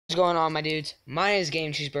What's going on, my dudes? My name is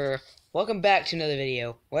Cheeseburger. Welcome back to another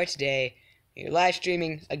video where today you're live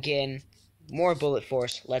streaming again more Bullet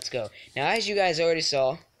Force. Let's go. Now, as you guys already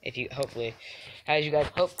saw, hopefully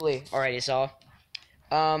already saw,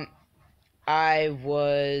 I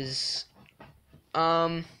was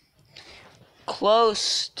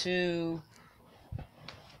close to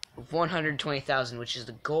 120,000, which is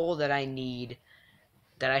the goal that I need,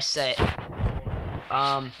 that I set.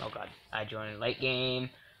 Oh god, I joined a late game.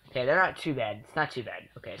 Okay, they're not too bad. It's not too bad.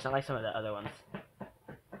 Okay, it's not like some of the other ones.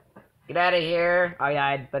 Get out of here. I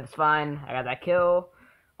died, but it's fine. I got that kill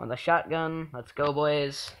on the shotgun. Let's go,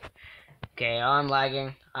 boys. Okay, I'm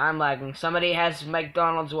lagging. Somebody has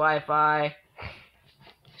McDonald's Wi-Fi.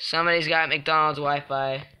 Somebody's got McDonald's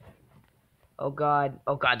Wi-Fi. Oh god,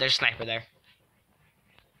 there's a sniper there.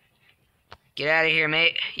 Get out of here,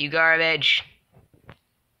 mate. You garbage.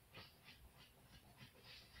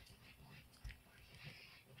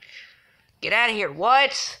 Get out of here.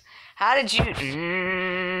 What? How did you...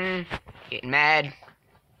 Getting mad.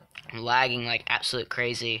 I'm lagging like absolute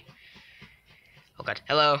crazy. Oh god.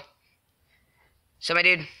 Hello.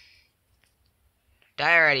 Somebody, dude.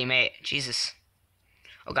 Die already, mate. Jesus.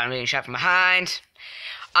 Oh god, I'm getting shot from behind.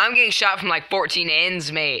 I'm getting shot from like 14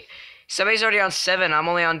 ends, mate. Somebody's already on 7. I'm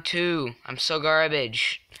only on 2. I'm so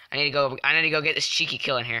garbage. I need to go get this cheeky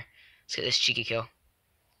kill in here. Let's get this cheeky kill.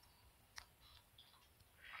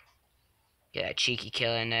 Get that cheeky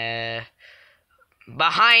kill in there.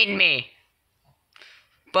 Behind me!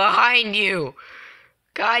 Behind you!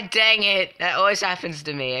 God dang it! That always happens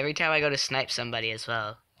to me every time I go to snipe somebody as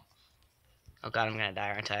well. Oh god, I'm gonna die,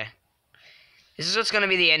 aren't I? This is what's gonna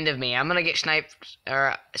be the end of me. I'm gonna get sniped,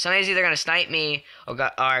 or somebody's either gonna snipe me, or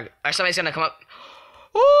somebody's gonna come up.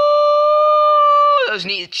 Ooh! Those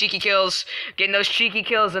neat cheeky kills. Getting those cheeky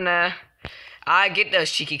kills in there. I get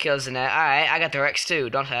those cheeky kills in there. Alright, I got the Rex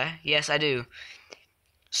too, don't I? Yes, I do.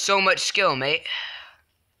 So much skill, mate.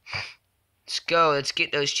 Let's go. Let's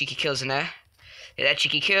get those cheeky kills in there. Get that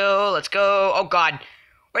cheeky kill. Let's go. Oh, God.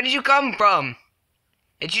 Where did you come from?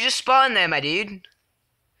 Did you just spawn there, my dude?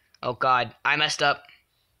 Oh, God. I messed up.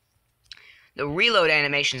 The reload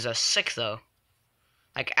animations are sick, though.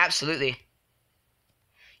 Like, absolutely.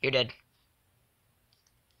 You're dead.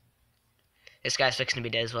 This guy's fixing to be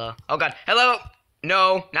dead as well. Oh, God. Hello.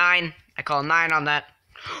 No. 9. I call 9 on that.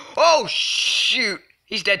 Oh, shoot.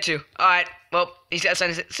 He's dead, too. Alright. Well, he's got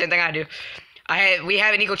the same thing I do. We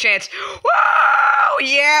have an equal chance. Whoa!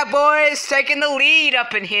 Yeah, boys. Taking the lead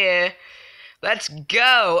up in here. Let's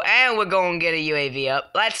go. And we're going to get a UAV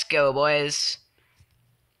up. Let's go, boys.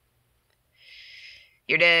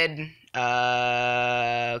 You're dead.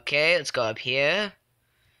 Okay. Let's go up here.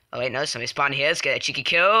 Oh, wait, no, somebody spawned here. Let's get a cheeky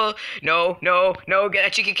kill. No, get a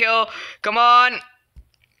cheeky kill. Come on.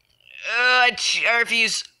 I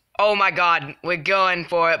refuse. Oh, my God. We're going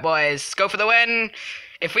for it, boys. Let's go for the win.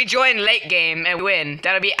 If we join late game and win,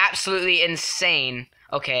 that'll be absolutely insane.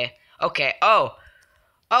 Okay. Oh,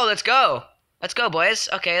 let's go. Let's go, boys.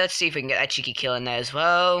 Okay, let's see if we can get that cheeky kill in there as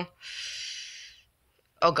well.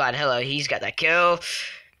 Oh, God, hello. He's got that kill.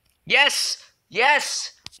 Yes.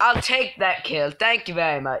 I'll take that kill. Thank you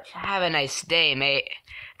very much. Have a nice day, mate.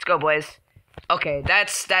 Let's go, boys. Okay,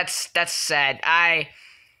 that's sad.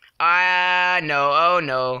 No. Oh,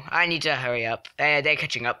 no. I need to hurry up. They're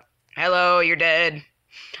catching up. Hello, you're dead.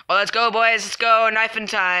 Oh, let's go, boys. Let's go. Knife in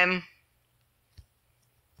time.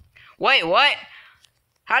 Wait, what?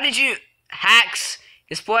 How did you... Hacks.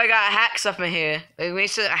 This boy got hacks up in here. We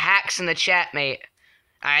said hacks in the chat, mate.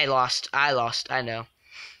 I lost. I know.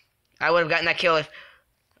 I would have gotten that kill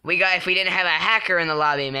if we didn't have a hacker in the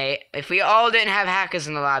lobby, mate. If we all didn't have hackers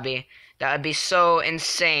in the lobby, that would be so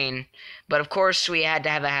insane. But of course, we had to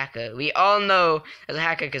have a hacker. We all know there's a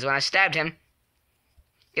hacker because when I stabbed him...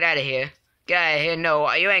 Get out of here. Get out of here.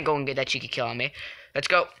 No, you ain't gonna get that cheeky kill on me. Let's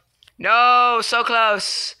go. No, so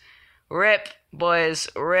close. Rip, boys.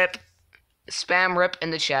 Rip. Spam rip in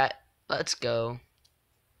the chat. Let's go.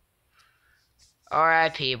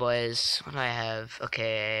 R.I.P. boys. What do I have?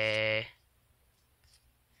 Okay.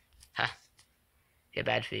 Huh. Get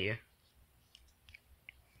bad for you.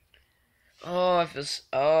 Oh, I feel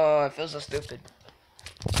so stupid.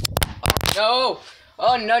 Oh, no!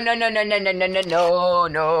 Oh,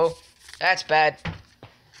 no. That's bad.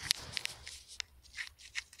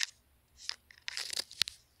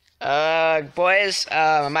 Boys,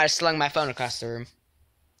 I might have slung my phone across the room.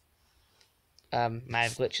 Might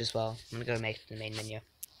have glitched as well. I'm gonna go make the main menu.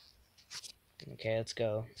 Okay, let's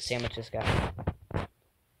go. Sandwich this guy.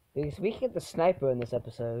 Because we can get the sniper in this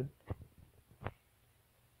episode.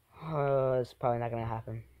 Oh, it's probably not gonna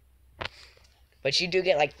happen. But you do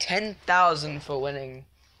get like 10,000 for winning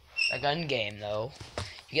a gun game though.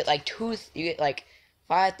 You get like you get like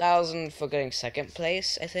 5,000 for getting second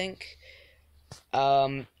place, I think.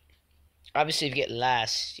 Obviously if you get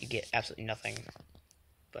last, you get absolutely nothing.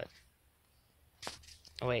 But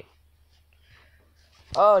oh wait.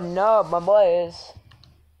 Oh no, my boys.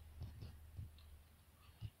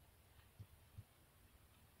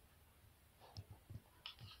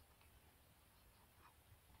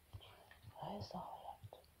 Why is the whole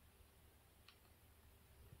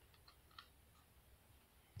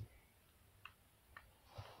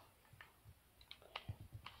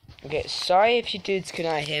Okay, sorry if you dudes could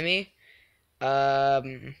not hear me. I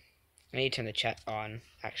need to turn the chat on,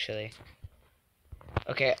 actually.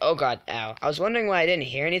 Okay, oh god, ow. I was wondering why I didn't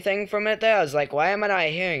hear anything from it there. I was like, why am I not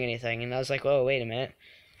hearing anything? And I was like, whoa, wait a minute.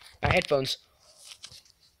 My headphones.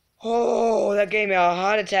 Oh, that gave me a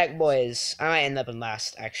heart attack, boys. I might end up in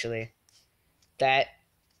last, actually. That.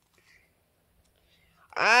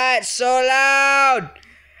 Ah, it's so loud!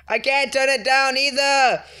 I can't turn it down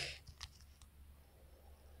either!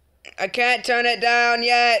 I can't turn it down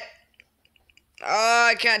yet! Oh,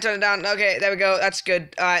 I can't turn it down. Okay, there we go. That's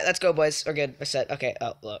good. Alright, let's go, boys. We're good. We're set. Okay,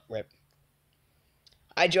 oh, look, rip.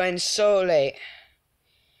 I joined so late.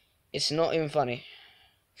 It's not even funny.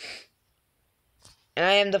 And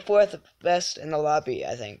I am the 4th best in the lobby,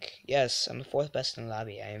 I think. Yes, I'm the 4th best in the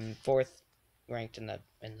lobby. I am 4th ranked in the...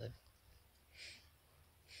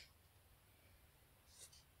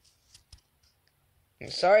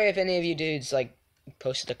 Sorry if any of you dudes, like,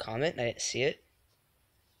 posted a comment and I didn't see it.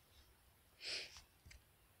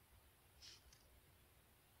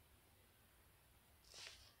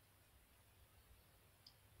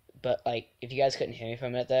 But, like, if you guys couldn't hear me for a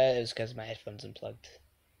minute there, it was because my headphones unplugged.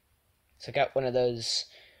 So I got one of those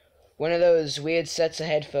weird sets of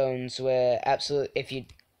headphones where absolutely, if you...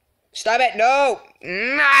 Stop it! No!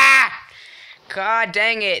 Nah! God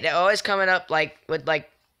dang it. They're always coming up, like, with,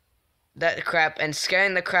 like, that crap and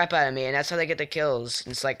scaring the crap out of me, and that's how they get the kills.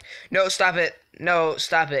 And it's like, no, stop it. No,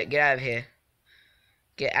 stop it. Get out of here.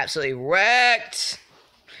 Get absolutely wrecked!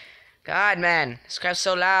 God, man. This crap's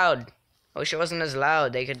so loud. I wish it wasn't as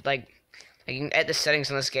loud. They could, like, I can edit the settings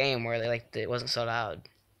on this game where, like, it wasn't so loud.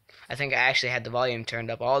 I think I actually had the volume turned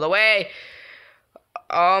up all the way.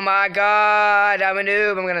 Oh my god, I'm a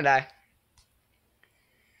noob. I'm gonna die.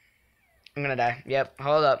 I'm gonna die. Yep,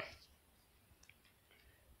 hold up.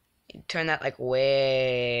 Turn that, like,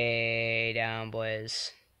 way down,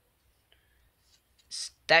 boys.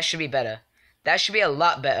 That should be better. That should be a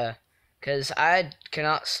lot better. Because I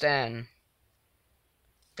cannot stand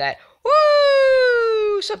that.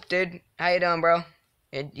 Woo! What's up, dude? How you doing, bro?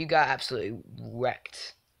 You got absolutely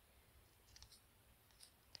wrecked.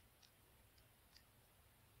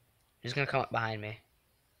 He's gonna come up behind me.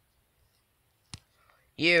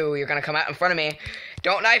 You're gonna come out in front of me.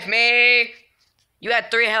 Don't knife me! You had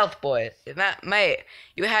 3 health, boy. Mate,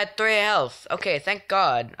 you had 3 health. Okay, thank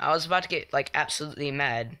God. I was about to get, like, absolutely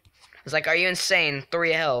mad. I was like, are you insane?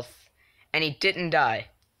 3 health. And he didn't die.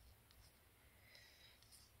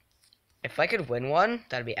 If I could win one,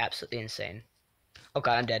 that'd be absolutely insane. Oh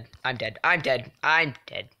god, I'm dead. I'm dead. I'm dead. I'm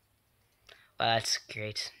dead. Well, that's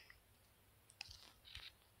great.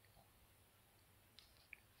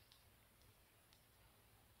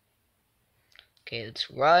 Okay,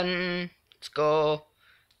 let's run. Let's go.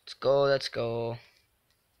 Let's go. Let's go.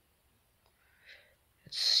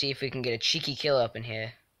 Let's see if we can get a cheeky kill up in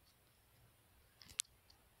here.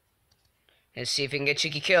 Let's see if we can get a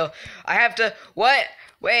cheeky kill. I have to... What?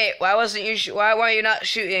 Wait, why wasn't you... Why weren't you not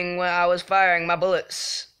shooting when I was firing my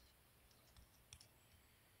bullets?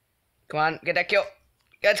 Come on, get that kill.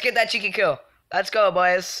 Let's get that cheeky kill. Let's go,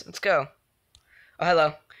 boys. Let's go. Oh,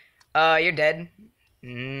 hello. You're dead.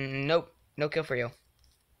 Nope. No kill for you.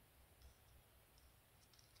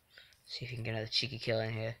 See if you can get another cheeky kill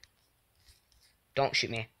in here. Don't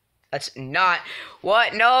shoot me. Let's not.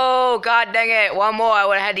 What? No! God dang it. One more, I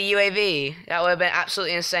would have had the UAV. That would have been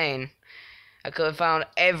absolutely insane. I could have found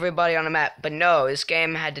everybody on the map. But no, this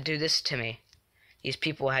game had to do this to me. These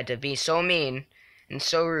people had to be so mean and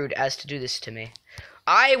so rude as to do this to me.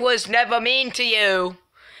 I was never mean to you.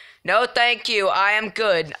 No, thank you. I am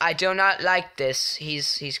good. I do not like this.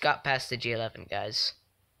 He's got past the G11, guys.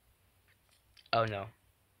 Oh, no.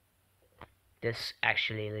 This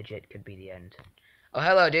actually legit could be the end. Oh,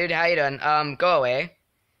 hello, dude. How you doing? Go away.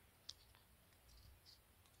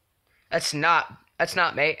 Let's not,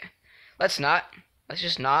 mate. Let's not. Let's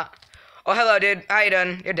just not. Oh, hello, dude. How you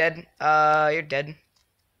doing? You're dead. You're dead.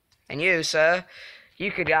 And you, sir,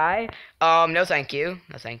 you could die. No thank you.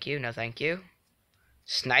 No thank you. No thank you.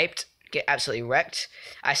 Sniped. Get absolutely wrecked.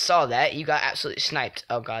 I saw that. You got absolutely sniped.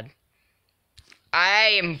 Oh, God.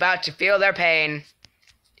 I am about to feel their pain.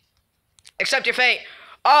 Accept your fate.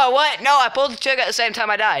 Oh, what? No, I pulled the trigger at the same time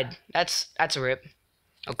I died. That's a rip.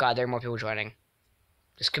 Oh god, there are more people joining.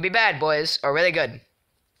 This could be bad, boys, or really good.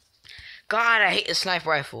 God, I hate the sniper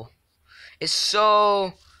rifle. It's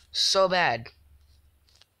so bad.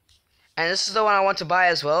 And this is the one I want to buy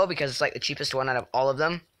as well because it's like the cheapest one out of all of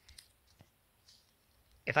them.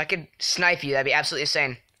 If I could snipe you, that'd be absolutely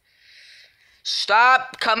insane.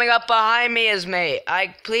 Stop coming up behind me, mate.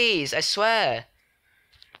 Please, I swear.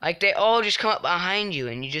 Like, they all just come up behind you,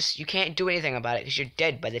 and you can't do anything about it because you're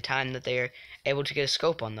dead by the time that they're able to get a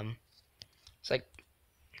scope on them. It's like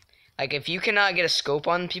if you cannot get a scope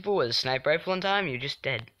on people with a sniper rifle in time, you're just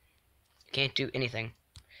dead. You can't do anything.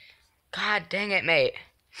 God dang it, mate.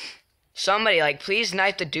 Somebody, like, please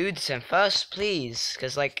knife the dudes in first, please.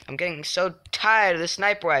 Because, like, I'm getting so tired of the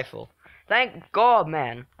sniper rifle. Thank God,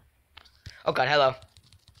 man. Oh, God, hello.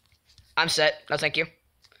 I'm set. No, thank you.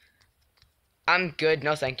 I'm good.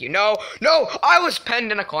 No, thank you. No, I was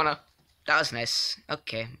pinned in a corner. That was nice.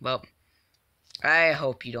 Okay, well, I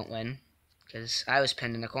hope you don't win. Because I was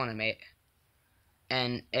pinned in a corner, mate.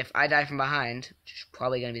 And if I die from behind, which is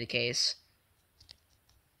probably going to be the case.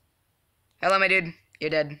 Hello, my dude. You're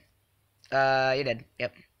dead. You're dead.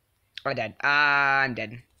 Yep. Or dead. I'm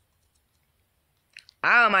dead.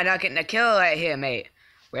 How am I not getting a kill right here, mate?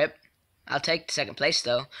 Rip. I'll take second place,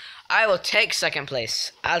 though. I will take second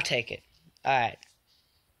place. I'll take it. Alright.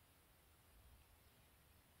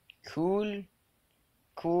 Cool.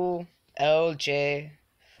 LJ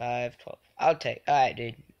 512. I'll take. Alright,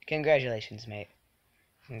 dude. Congratulations, mate.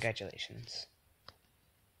 Congratulations.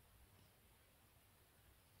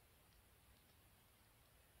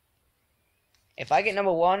 If I get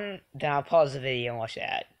number 1, then I'll pause the video and watch the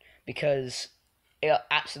ad. Because it'll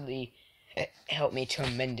absolutely help me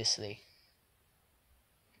tremendously.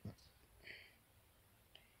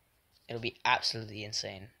 It'll be absolutely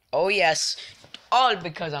insane. Oh, yes. All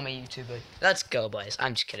because I'm a YouTuber. Let's go, boys.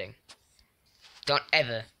 I'm just kidding. Don't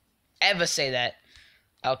ever say that.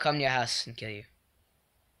 I'll come to your house and kill you.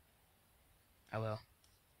 I will.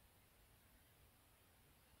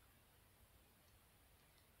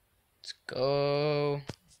 Let's go.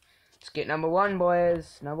 Let's get number 1,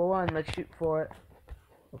 boys. Number 1. Let's shoot for it.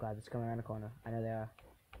 Oh, God. It's coming around the corner. I know they are.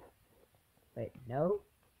 Wait, no?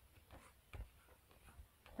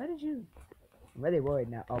 How did you... I'm really worried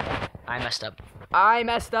now. Oh, God. I messed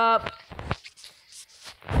up.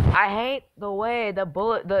 I hate the way the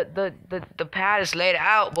bullet, the pad is laid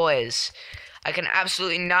out, boys. I can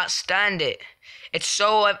absolutely not stand it. It's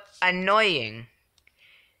so annoying.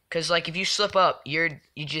 Cause like if you slip up, you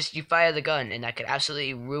fire the gun, and that could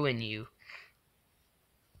absolutely ruin you.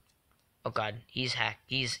 Oh God, he's hacked.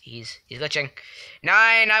 He's glitching.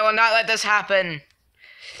 9. I will not let this happen.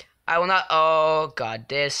 I will not. Oh God,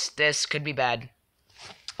 this could be bad.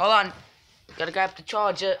 Hold on, gotta grab the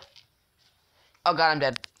charger. Oh God, I'm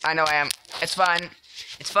dead. I know I am. It's fine.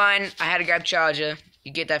 It's fine. I had to grab charger.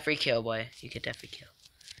 You get that free kill, boy. You get that free kill.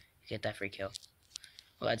 You get that free kill.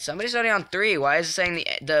 Well, somebody's already on 3. Why is it saying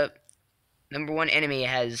the number 1 enemy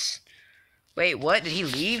has... Wait, what? Did he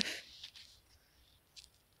leave?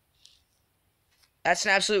 That's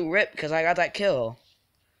an absolute rip, because I got that kill.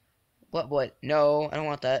 What? No, I don't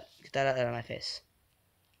want that. Get that out of my face.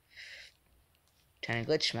 Trying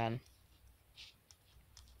to glitch, man.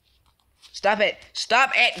 Stop it!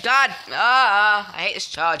 Stop it! God! I hate this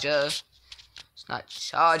charger. It's not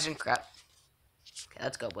charging, crap. Okay,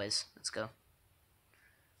 let's go, boys. Let's go.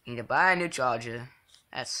 Need to buy a new charger.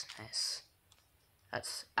 That's nice.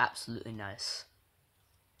 That's absolutely nice.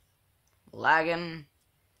 Lagging.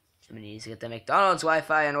 Somebody needs to get the McDonald's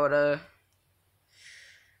Wi-Fi in order.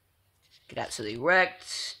 Get absolutely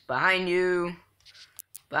wrecked. Behind you.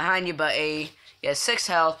 Behind you, buddy. Yeah, 6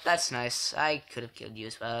 health. That's nice. I could have killed you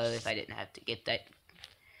as well if I didn't have to get that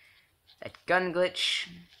gun glitch.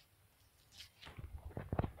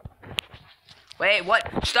 Wait,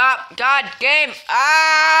 what? Stop! God, game!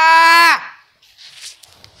 Ah!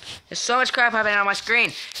 There's so much crap happening on my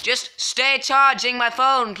screen. Just stay charging my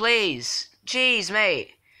phone, please. Jeez,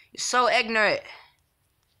 mate. You're so ignorant.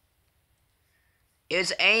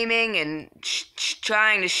 It's aiming and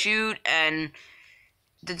trying to shoot, and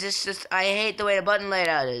I hate the way the button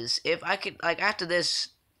layout is. If I could, like, after this,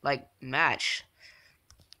 like, match,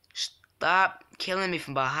 stop killing me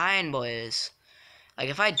from behind, boys. Like,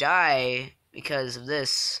 if I die because of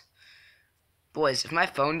this, boys, if my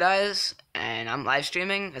phone dies and I'm live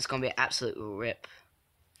streaming, it's gonna be an absolute rip.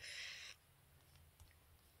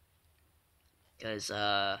 Because,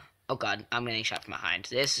 oh God, I'm getting shot from behind.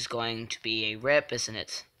 This is going to be a rip, isn't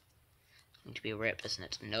it? Need to be a rip, isn't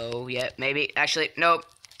it? No, yeah, maybe. Actually, no.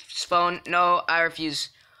 Spawn, no, I refuse.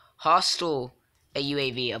 Hostile, a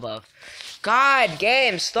UAV above. God,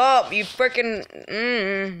 game, stop, you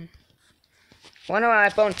freaking. Wonder why my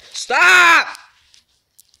phone. Stop!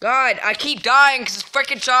 God, I keep dying because this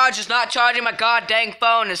freaking charge is not charging my god dang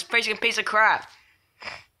phone. This freaking piece of crap.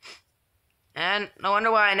 And no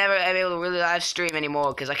wonder why I never am able to really live stream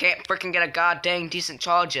anymore, because I can't freaking get a god dang decent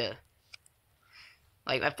charger.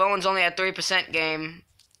 Like, my phone's only at 3% game.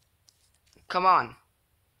 Come on.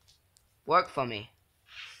 Work for me.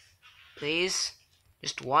 Please?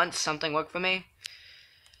 Just once, something work for me?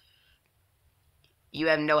 You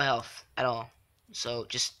have no health at all. So,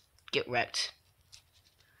 just get wrecked.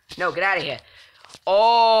 No, get out of here.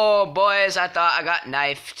 Oh, boys, I thought I got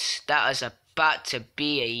knifed. That was about to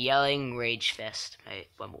be a yelling rage fest. Right,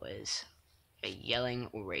 boys. A yelling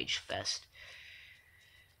rage fest.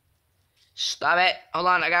 Stop it. Hold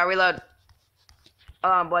on, I gotta reload.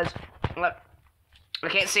 Hold on, boys. Look. I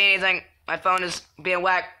can't see anything. My phone is being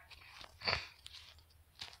whacked.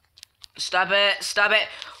 Stop it. Stop it.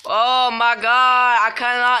 Oh, my God. I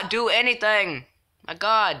cannot do anything. My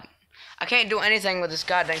God. I can't do anything with this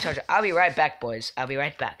goddamn charger. I'll be right back, boys. I'll be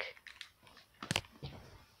right back.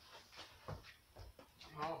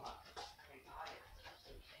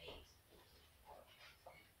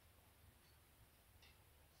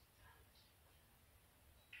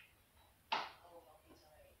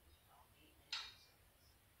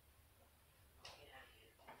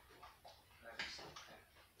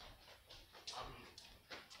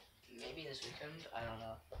 Maybe this weekend, I don't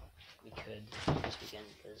know. We could this weekend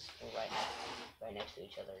because we're right next to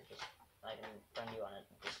each other. Just I can friend you on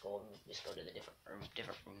a Discord and just go to the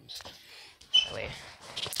different rooms. That way,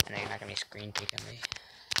 I know you're not gonna be screen peeking me.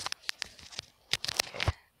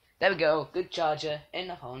 Okay, there we go. Good charger in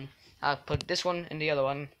the phone. I'll put this one in the other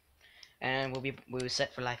one, and we'll be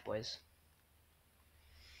set for life, boys.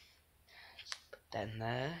 Let's put that in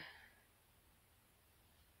there.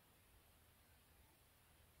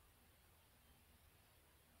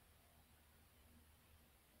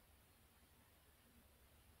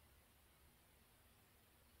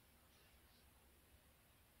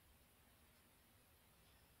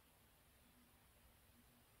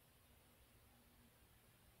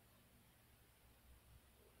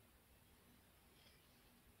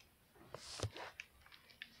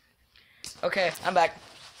 Okay, I'm back.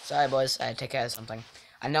 Sorry, boys. I had to take care of something.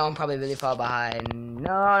 I know I'm probably really far behind. No,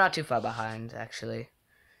 not too far behind, actually.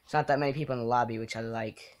 It's not that many people in the lobby, which I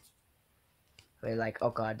like. Really like, oh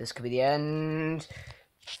god, this could be the end.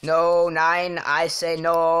 No, 9. I say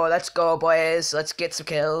no. Let's go, boys. Let's get some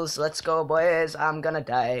kills. Let's go, boys. I'm gonna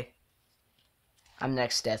die. I'm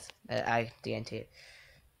next death. I DNT it.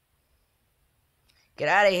 Get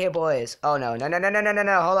out of here, boys. Oh, no.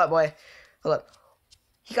 No. Hold up, boy. Hold up.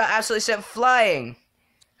 He got absolutely sent flying.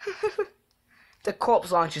 The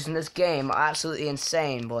corpse launchers in this game are absolutely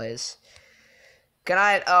insane, boys. Can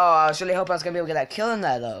I... Oh, I was really hoping I was going to be able to get that kill in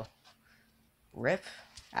there, though. Rip.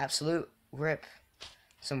 Absolute rip.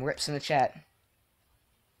 Some rips in the chat.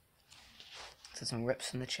 So some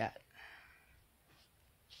rips in the chat.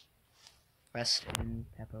 Rest in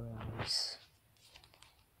pepperonis.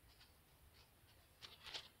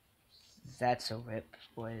 That's a rip,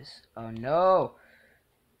 boys. Oh, no.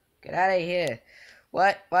 Get out of here.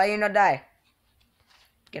 What? Why you not die?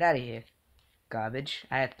 Get out of here. Garbage.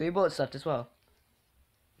 I have 3 bullets left as well.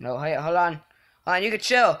 No, hey, hold on. Hold on, you can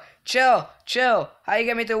chill. Chill. How you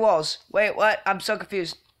get me through walls? Wait, what? I'm so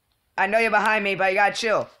confused. I know you're behind me, but you gotta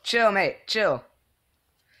chill. Chill, mate. Chill.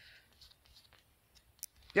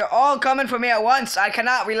 You're all coming for me at once. I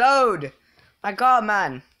cannot reload. My god,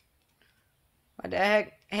 man. What the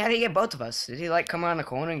heck? How did he get both of us? Did he, like, come around the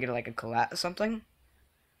corner and get, like, a collat or something?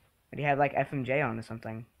 But he had like FMJ on or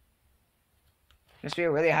something. Must be a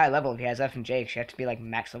really high level if he has FMJ, because you have to be like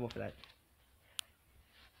max level for that.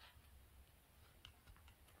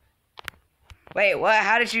 Wait, what?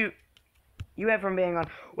 How did you... You went from being on...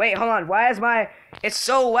 Wait, hold on. Why is my... It's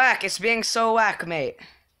so whack. It's being so whack, mate.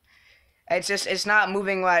 It's just... It's not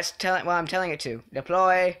moving while I'm telling it to.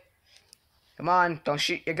 Deploy. Come on. Don't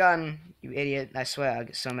shoot your gun. You idiot. I swear. I'll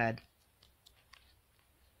get so mad.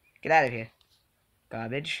 Get out of here.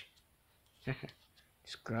 Garbage.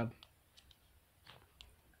 Scrub.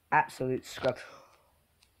 Absolute scrub.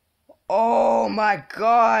 Oh my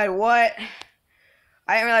god, what?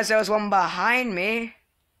 I didn't realize there was one behind me.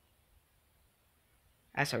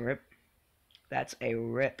 That's a rip. That's a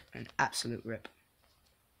rip. An absolute rip.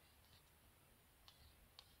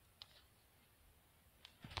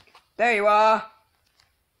 There you are.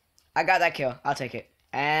 I got that kill. I'll take it.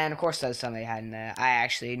 And of course there's something they had in there. I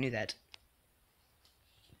actually knew that.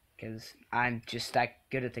 because I'm just that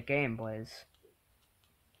good at the game, boys.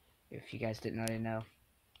 If you guys didn't already know.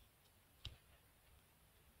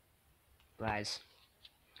 Guys,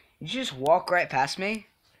 did you just walk right past me?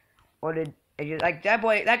 Or did you, like, that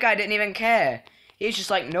guy didn't even care. He's just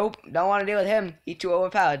like, nope, don't want to deal with him. He's too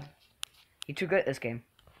overpowered. He's too good at this game.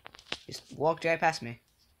 Just walked right past me.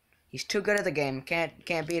 He's too good at the game.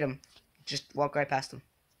 Can't beat him. Just walk right past him.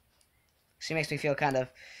 She makes me feel kind of...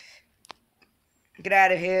 Get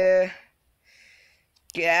out of here.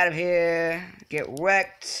 Get out of here. Get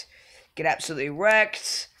wrecked. Get absolutely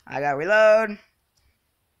wrecked. I gotta reload.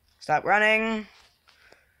 Stop running.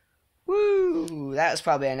 Woo! That was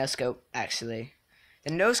probably a no-scope, actually.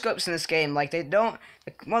 The no-scopes in this game, like, they don't...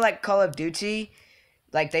 More like Call of Duty.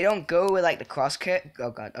 Like, they don't go with, like, the cross-kit.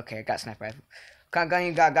 Oh, God. Okay, I got sniper rifle. What kind of gun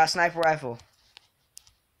you got? Got sniper rifle.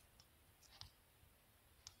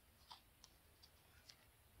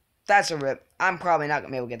 That's a rip. I'm probably not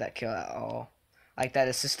gonna be able to get that kill at all. Like that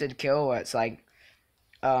assisted kill where it's like,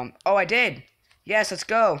 oh, I did. Yes, let's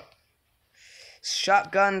go.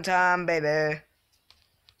 Shotgun time, baby.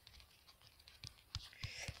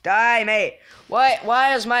 Die, mate. Why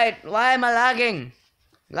am I lagging?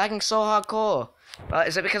 Lagging so hardcore. Well,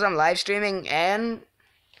 is it because I'm live streaming and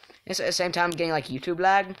it's at the same time getting like YouTube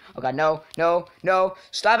lag? Oh god, no,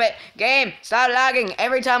 stop it! Game, stop lagging!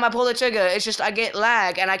 Every time I pull the trigger, it's just I get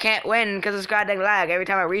lag and I can't win because it's goddamn lag. Every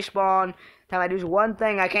time I respawn, time I do one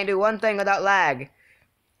thing, I can't do one thing without lag.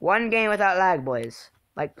 One game without lag, boys.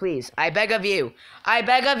 Like, please, I beg of you. I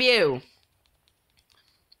beg of you!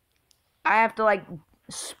 I have to like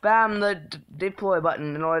spam the deploy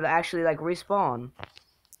button in order to actually like respawn.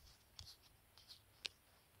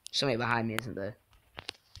 Somebody behind me, isn't there?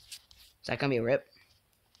 Is that gonna be a rip?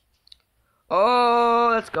 Oh,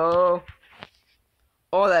 let's go.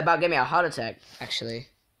 Oh, that about gave me a heart attack, actually.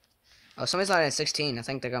 Oh, somebody's not in 16. I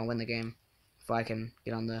think they're gonna win the game. Before I can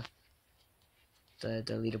get on the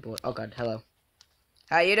leaderboard. Oh god, hello.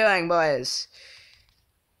 How you doing, boys?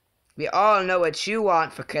 We all know what you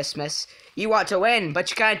want for Christmas. You want to win,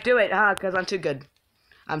 but you can't do it, huh? Because I'm too good.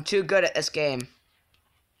 I'm too good at this game.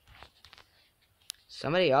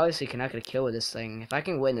 Somebody obviously cannot get a kill with this thing. If I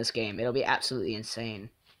can win this game, it'll be absolutely insane.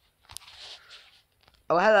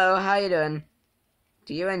 Oh, hello. How you doing?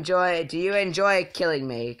 Do you enjoy killing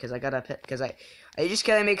me? Because I got a pit. Are you just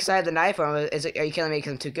killing me because I have the knife, or are you killing me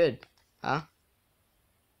because I'm too good? Huh?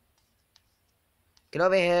 Get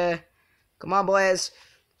over here. Come on, boys.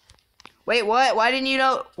 Wait, what? Why didn't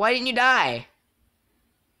you die?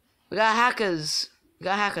 We got hackers. We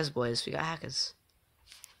got hackers, boys. We got hackers.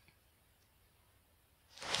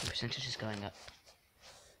 The percentage is going up.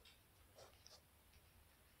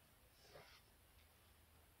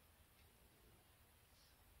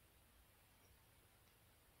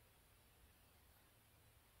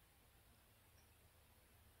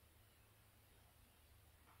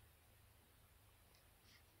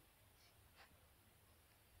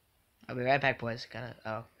 I'll be right back, boys.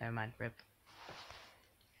 Oh, never mind. Rip.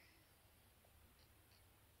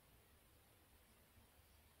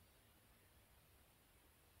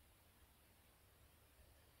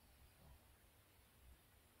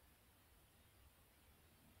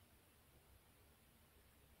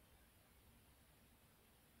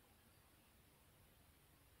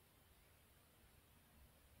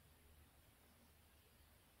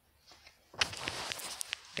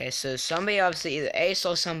 Okay, so somebody obviously either A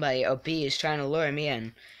saw somebody or B is trying to lure me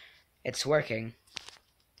in. It's working.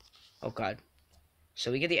 Oh god.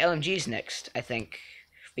 So we get the LMGs next, I think.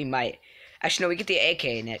 We might. Actually, no, we get the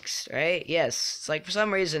AK next, right? Yes. It's like for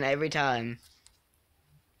some reason every time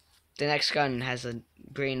the next gun has a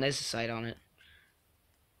green laser sight on it.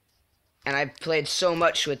 And I've played so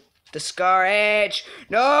much with the Scar Edge.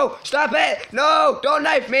 No! Stop it! No! Don't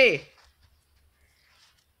knife me!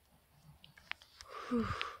 Whew.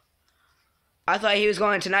 I thought he was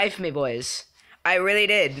going to knife me, boys. I really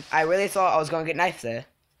did. I really thought I was going to get knifed there.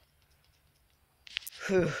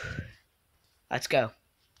 Whew. Let's go.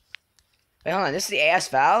 Wait, hold on. This is the AS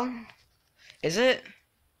Val? Is it?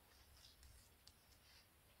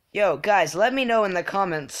 Yo, guys, let me know in the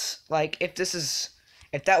comments, like, if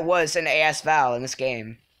that was an AS Val in this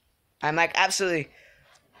game. I'm, like, absolutely...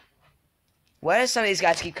 Where do some of these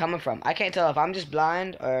guys keep coming from? I can't tell if I'm just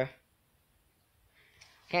blind, or...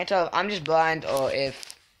 Can't tell if I'm just blind, or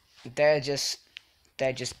if they're just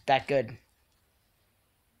that good.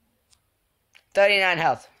 39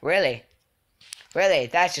 health. Really? Really?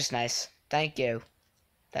 That's just nice. Thank you.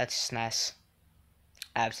 That's just nice.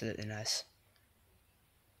 Absolutely nice.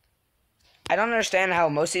 I don't understand how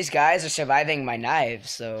most of these guys are surviving my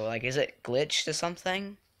knives, so, like, is it glitched or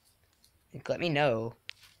something? Like, let me know.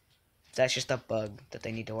 That's just a bug that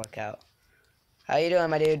they need to work out. How you doing,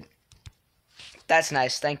 my dude? That's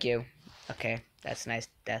nice, thank you. Okay, that's nice.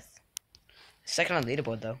 Death. Second on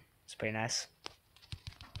leaderboard, though. It's pretty nice.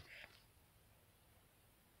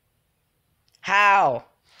 How?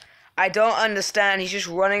 I don't understand. He's just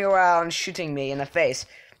running around shooting me in the face.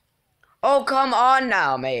 Oh, come on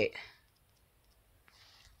now, mate.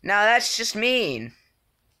 Now that's just mean.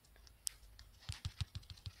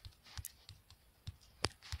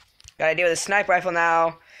 Gotta deal with a sniper rifle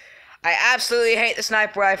now. I absolutely hate the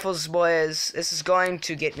sniper rifles, boys. This is going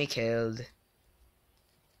to get me killed.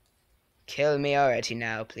 Kill me already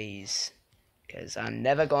now, please. Because I'm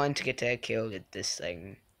never going to get a kill with this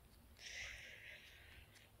thing.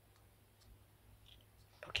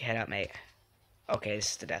 Poke your head out, mate. Okay,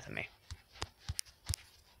 this is the death of me.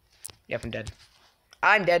 Yep, I'm dead.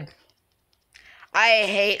 I'm dead. I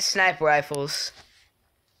hate sniper rifles.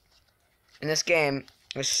 In this game,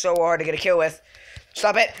 it's so hard to get a kill with.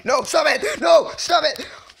 Stop it! No, stop it! No, stop it!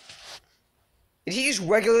 Did he just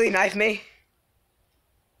regularly knife me?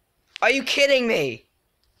 Are you kidding me?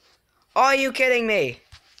 Are you kidding me?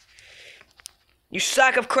 You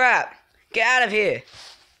sack of crap. Get out of here.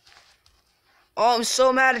 Oh, I'm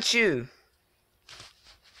so mad at you.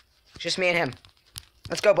 Just me and him.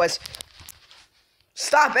 Let's go, boys.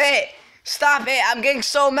 Stop it! Stop it! I'm getting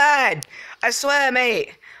so mad. I swear,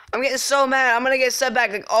 mate. I'm getting so mad. I'm gonna get set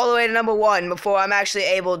back like all the way to #1 before I'm actually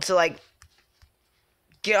able to like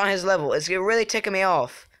get on his level. It's really ticking me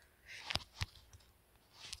off.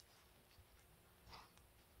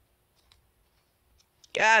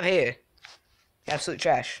 Get out of here. Absolute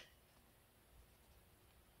trash.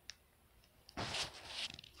 Oh,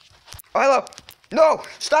 hello. No!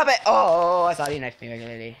 Stop it! Oh, I thought he knifed me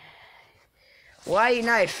regularly. Why you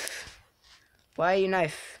knife? Why you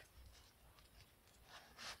knife?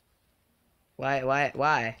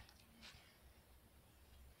 Why?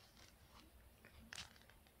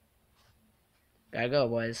 Gotta go,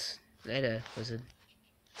 boys. Later, wizard.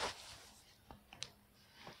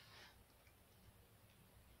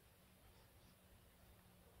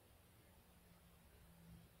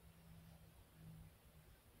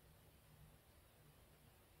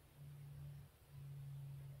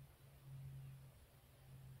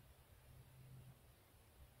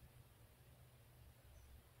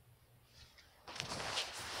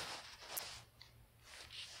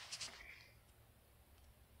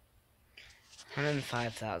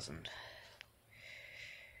 $105,000.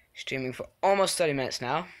 Streaming for almost 30 minutes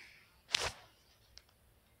now.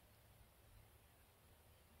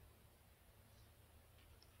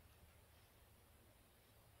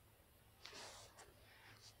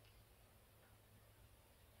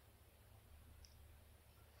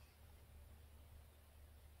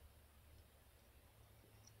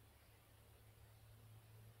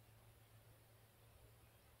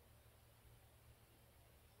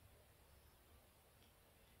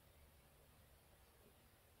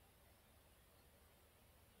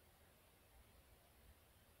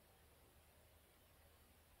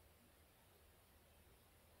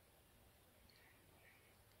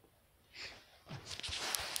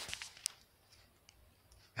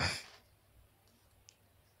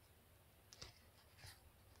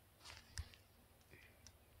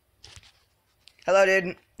 Hello,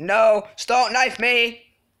 dude. No, don't knife me.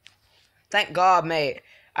 Thank God, mate.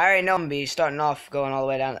 I already know I'm gonna be starting off going all the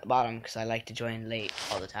way down at the bottom because I like to join late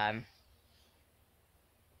all the time.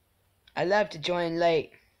 I love to join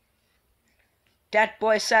late. That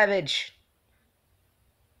boy savage.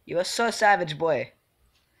 You are so savage, boy.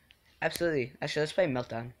 Absolutely. Actually, let's play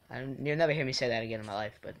Meltdown. You'll never hear me say that again in my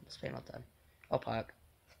life, but let's play Meltdown. Or Park.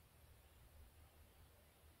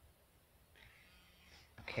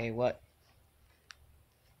 Okay, what?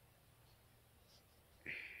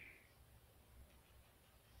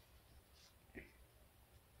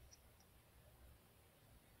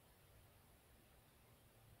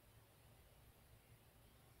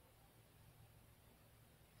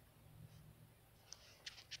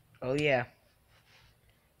 Oh yeah.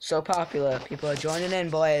 So popular. People are joining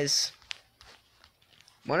in, boys.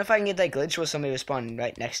 Wonder if I can get that glitch where somebody was spawning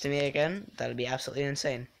right next to me again. That'd be absolutely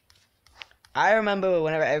insane. I remember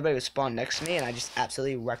whenever everybody would spawn next to me and I just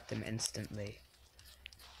absolutely wrecked them instantly.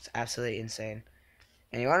 It's absolutely insane.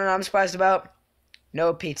 And you wanna know what I'm surprised about?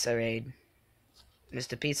 No pizza raid.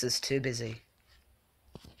 Mr. Pizza's too busy.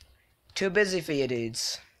 Too busy for you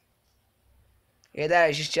dudes. Yeah, that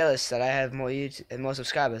is just jealous that I have more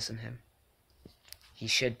subscribers than him. He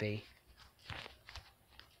should be.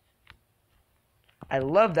 I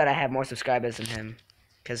love that I have more subscribers than him,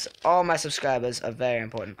 because all my subscribers are very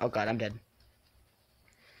important. Oh God, I'm dead.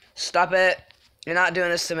 Stop it! You're not doing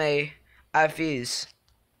this to me. I refuse.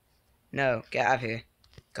 No, get out of here.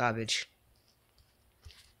 Garbage.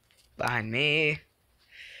 Behind me.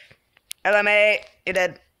 Hello, mate. You're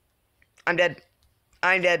dead. I'm dead.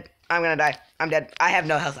 I'm dead. I'm gonna die. I'm dead. I have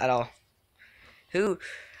no health at all. Who?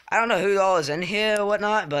 I don't know who all is in here or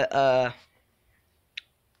whatnot, but,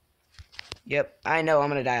 yep, I know I'm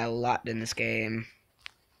gonna die a lot in this game.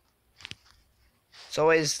 It's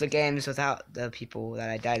always the games without the people that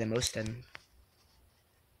I die the most in.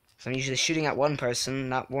 So I'm usually shooting at one person,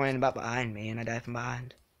 not worrying about behind me, and I die from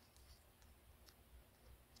behind.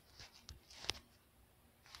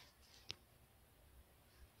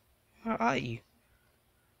 Where are you?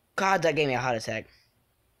 God, that gave me a heart attack.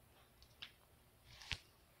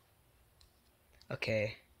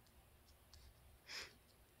 Okay.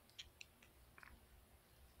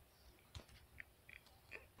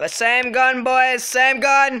 The same gun, boys. Same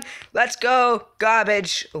gun. Let's go.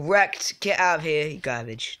 Garbage. Wrecked. Get out of here, you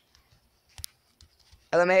garbage.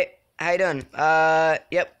 Hello, mate. How you doing?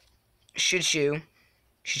 Yep. Shoot you.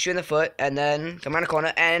 Shoot you in the foot, and then come around the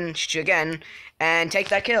corner, and shoot you again, and take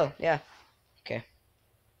that kill. Yeah. Okay.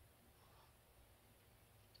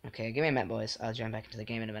 Okay, give me a minute, boys. I'll join back into the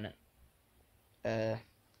game in a minute. Okay.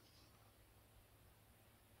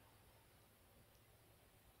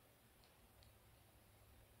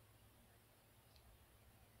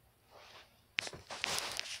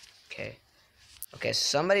 Okay,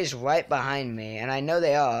 somebody's right behind me, and I know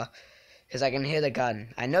they are, because I can hear the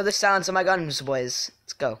gun. I know the sounds of my guns, boys.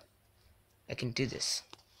 Let's go. I can do this.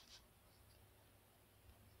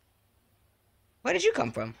 Where did you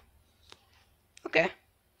come from? Okay.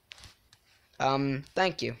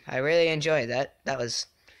 Thank you. I really enjoyed that. That was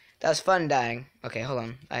fun dying. Okay, hold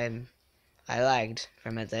on. I lagged for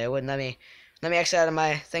a minute there. It wouldn't let me exit out of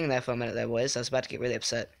my thing there for a minute there, boys. I was about to get really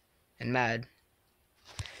upset and mad.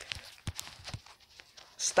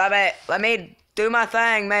 Stop it! Let me do my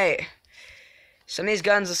thing, mate. Some of these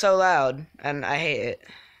guns are so loud, and I hate it.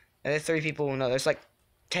 There are 3 people. No, there's like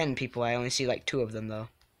 10 people. I only see like 2 of them though.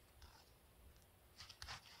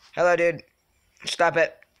 Hello, dude. Stop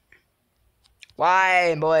it.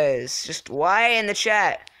 Why, boys? Just why in the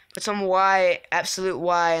chat. Put some why, absolute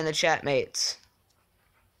why in the chat, mates.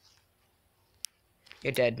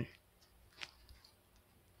 You're dead.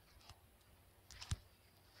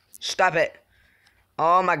 Stop it.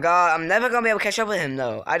 Oh my god, I'm never gonna be able to catch up with him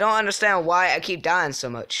though. I don't understand why I keep dying so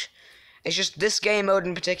much. It's just this game mode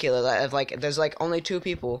in particular that if like there's like only 2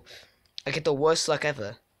 people, I get the worst luck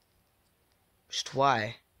ever. Just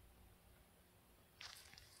why?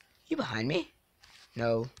 You behind me?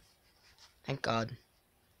 No. Thank God.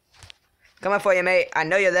 Coming for you, mate. I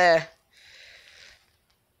know you're there.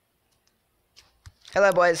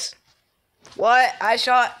 Hello, boys. What? I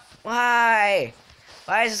shot. Why?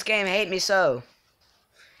 Why does this game hate me so?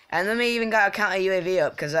 And then we even got a counter UAV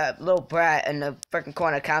up because that little brat in the freaking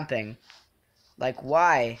corner camping. Like,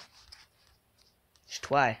 why?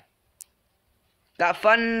 Just why? Got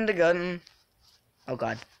fun the gun. Oh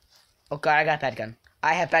god. Oh god, I got a bad gun.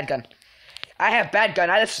 I have bad gun. I have bad gun.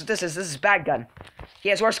 This is bad gun. He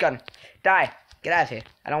has worse gun. Die. Get out of here.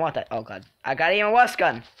 I don't want that. Oh god. I got even worse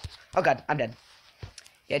gun. Oh god, I'm dead.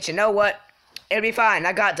 Yet you know what? It'll be fine.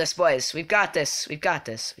 I got this, boys. We've got this. We've got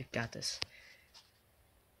this. We've got this.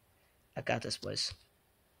 I got this, boys.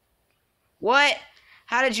 What?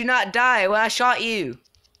 How did you not die when I shot you?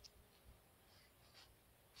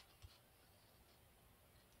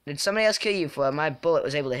 Did somebody else kill you before my bullet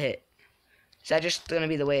was able to hit? Is that just gonna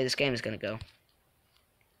be the way this game is gonna go?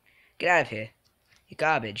 Get out of here. You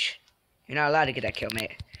garbage. You're not allowed to get that kill,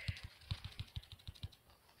 mate.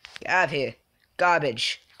 Get out of here.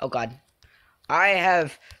 Garbage. Oh god. I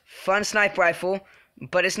have fun sniper rifle,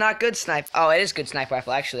 but it's not good snipe. Oh, it is good sniper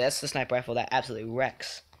rifle, actually. That's the sniper rifle that absolutely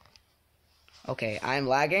wrecks. Okay, I'm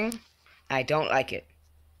lagging. I don't like it.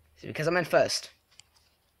 Is it because I'm in first?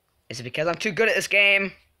 Is it because I'm too good at this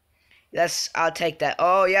game? Yes, I'll take that.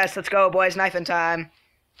 Oh, yes, let's go, boys. Knifing time.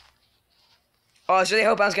 Oh, I was really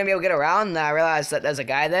hoping I was going to be able to get around, and then I realized that there's a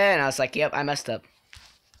guy there, and I was like, yep, I messed up.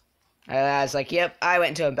 I was like, yep, I went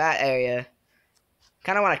into a bad area.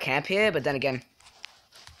 Kind of want to camp here, but then again.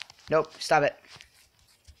 Nope, stop it.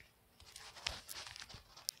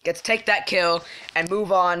 Get to take that kill and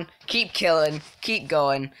move on. Keep killing. Keep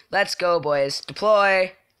going. Let's go, boys.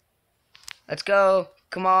 Deploy. Let's go.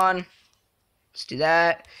 Come on. Let's do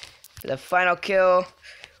that. For the final kill.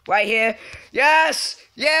 Right here. Yes!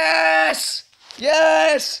 Yes!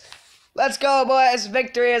 Yes! Let's go, boys.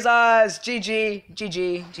 Victory is ours. GG.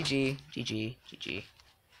 GG. GG. GG. GG.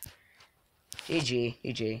 GG.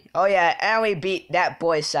 GG. Oh, yeah. And we beat that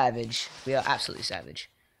boy savage. We are absolutely savage.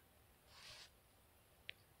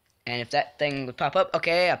 And if that thing would pop up,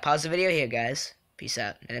 okay, I'll pause the video here, guys. Peace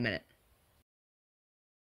out in a minute.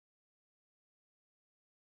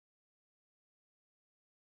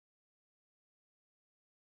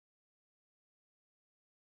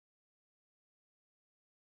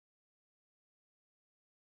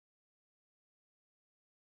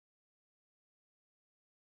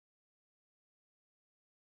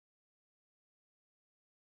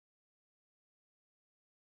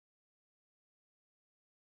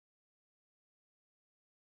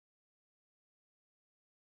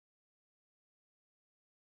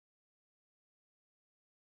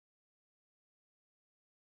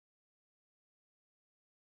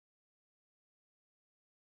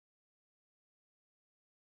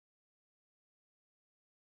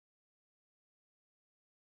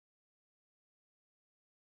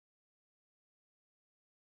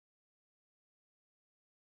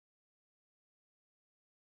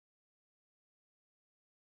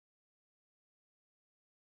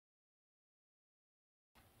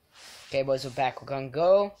 Okay, boys, we're back. We're gonna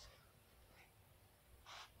go.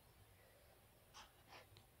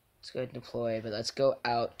 Let's go and deploy, but let's go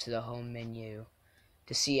out to the home menu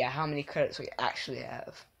to see how many credits we actually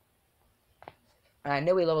have. And I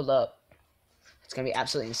know we leveled up. It's gonna be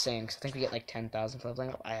absolutely insane because I think we get like 10,000 for leveling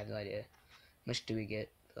up. I have no idea. How much do we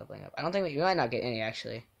get for leveling up? I don't think we might not get any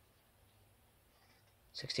actually.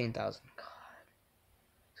 16,000. God,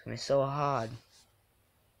 it's gonna be so hard.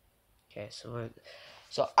 Okay,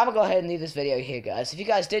 so I'm gonna go ahead and leave this video here, guys. If you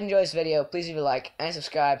guys did enjoy this video, please leave a like and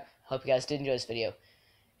subscribe. Hope you guys did enjoy this video.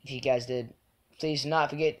 If you guys did, please do not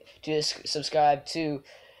forget to subscribe to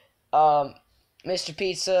Mr.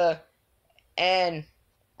 Pizza and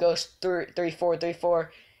Ghost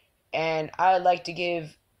 3434. And I would like to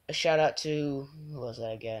give a shout out to, who was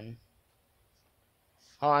that again?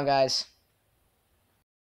 Hold on, guys.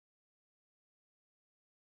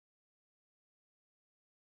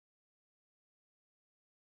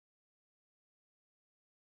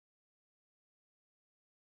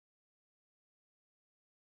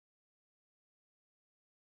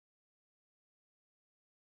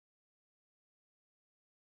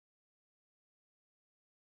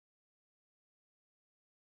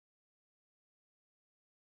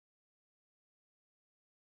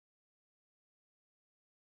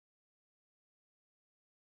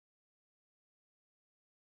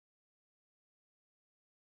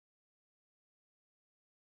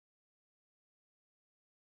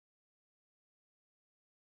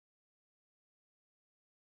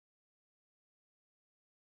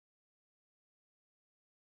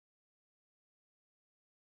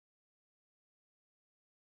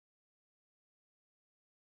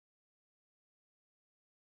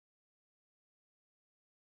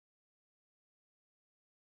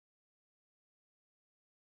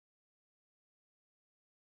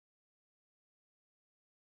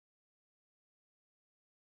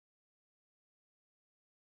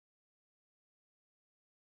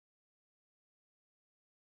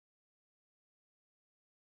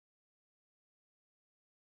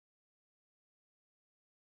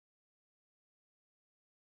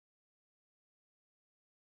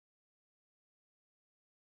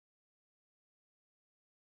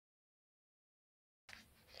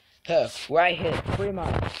 Her, right here, pretty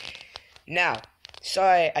much. Now,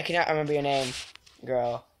 sorry, I cannot remember your name,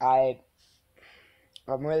 girl. I'm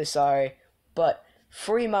really sorry, but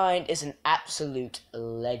Free Mind is an absolute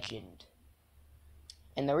legend.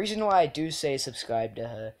 And the reason why I do say subscribe to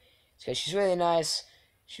her is because she's really nice.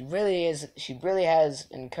 She really is. She really has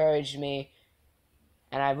encouraged me,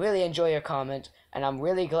 and I really enjoy her comment. And I'm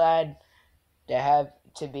really glad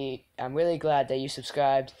I'm really glad that you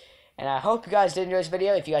subscribed. And I hope you guys did enjoy this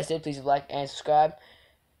video. If you guys did, please like and subscribe.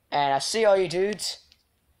 And I'll see all you dudes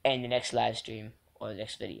in the next live stream or the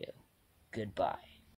next video. Goodbye.